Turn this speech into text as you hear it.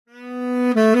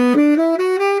Right,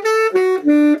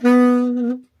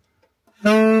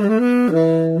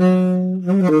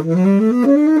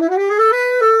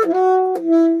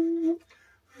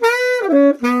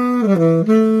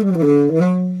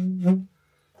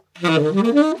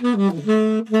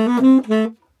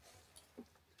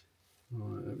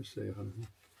 let me see if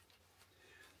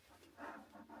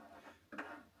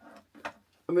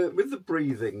I mean, with the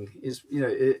breathing, is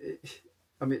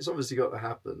I mean, it's obviously got to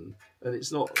happen, and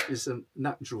it's a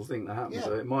natural thing that happens. Yeah.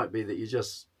 So it might be that you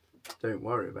just don't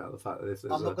worry about the fact that if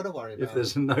there's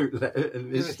there's a note there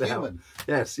and it's down.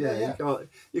 Yes, yeah.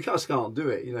 You just can't do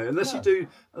it, unless you do.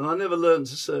 And I never learned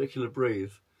to circular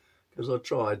breathe because I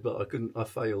tried, but I couldn't. I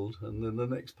failed. And then the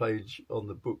next page on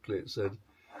the booklet said,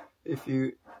 if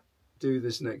you do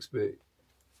this next bit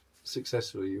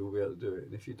successfully, you will be able to do it,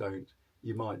 and if you don't,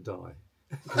 you might die.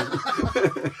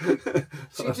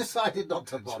 So you decided not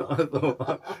to bother. I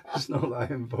thought it's not that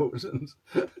important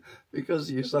because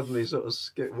you suddenly sort of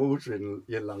get water in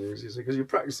your lungs, because you're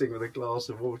practicing with a glass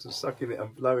of water, sucking it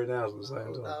and blowing out at the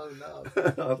same time. No.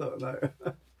 I don't know.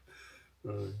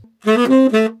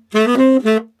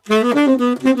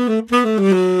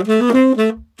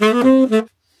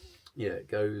 Yeah, it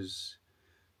goes.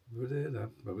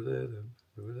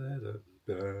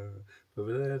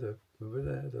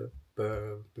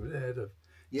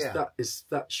 Yeah, it's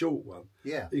that short one.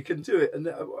 Yeah, you can do it, and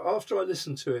after I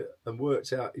listened to it and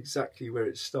worked out exactly where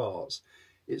it starts,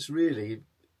 it's very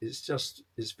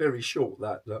short.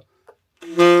 That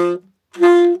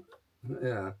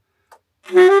yeah.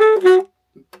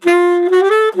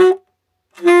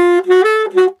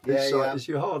 It's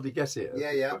you hardly get it.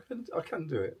 Yeah. I can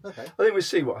do it. Okay. I think we'll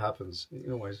see what happens.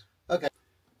 Always. Okay.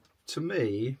 To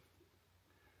me,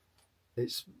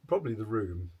 it's probably the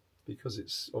room, because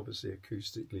it's obviously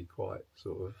acoustically quite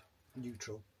sort of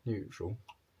neutral,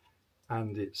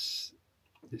 and it's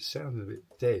sounding a bit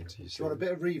dead. You see. Do you want a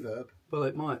bit of reverb? Well,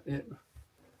 it might. Yeah.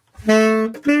 See,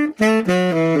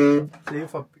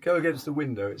 if I go against the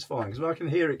window, it's fine, because I can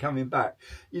hear it coming back.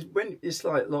 When it's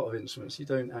like a lot of instruments, you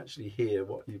don't actually hear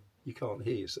what you can't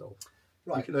hear yourself.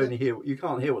 Right. You can only hear. You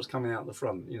can't hear what's coming out the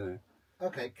front.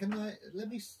 Okay. Let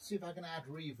me see if I can add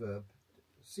reverb.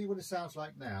 See what it sounds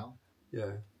like now.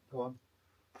 Yeah. Go on.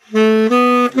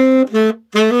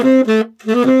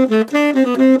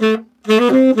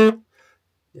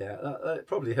 Yeah, that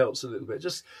probably helps a little bit,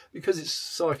 just because it's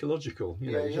psychological.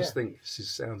 You just think this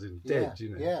is sounding dead.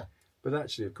 Yeah. But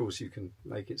actually, of course, you can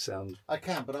make it sound. I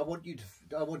can, but I want you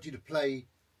to play.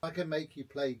 I can make you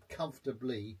play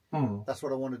comfortably. That's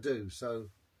what I want to do. So,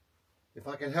 if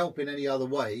I can help in any other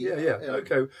way. Yeah.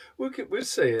 Okay, we'll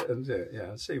see it and do it.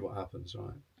 Yeah, and see what happens.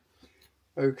 Right.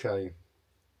 Okay.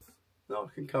 No, I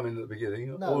can come in at the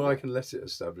beginning, or I can let it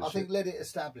establish. I think let it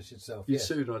establish itself. You'd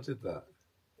sooner I did that.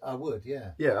 I would,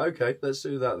 yeah. Yeah, okay, let's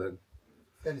do that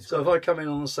then. So if I come in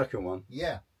on the second one?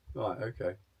 Yeah. Right,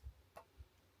 okay.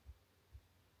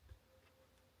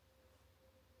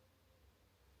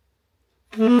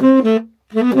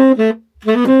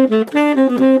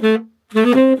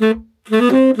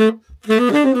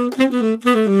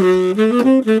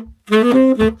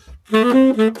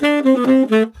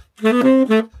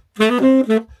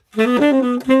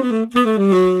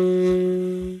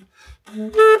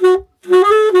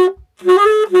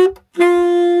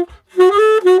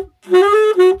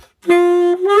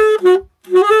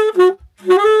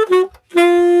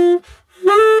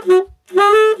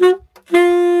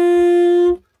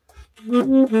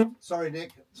 Sorry,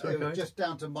 Nick. It was just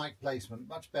down to mic placement.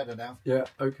 Much better now. Yeah,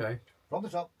 okay. From the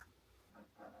top.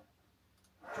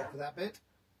 Check for that bit.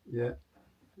 Yeah.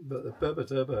 But the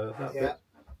that bit.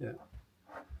 Yeah.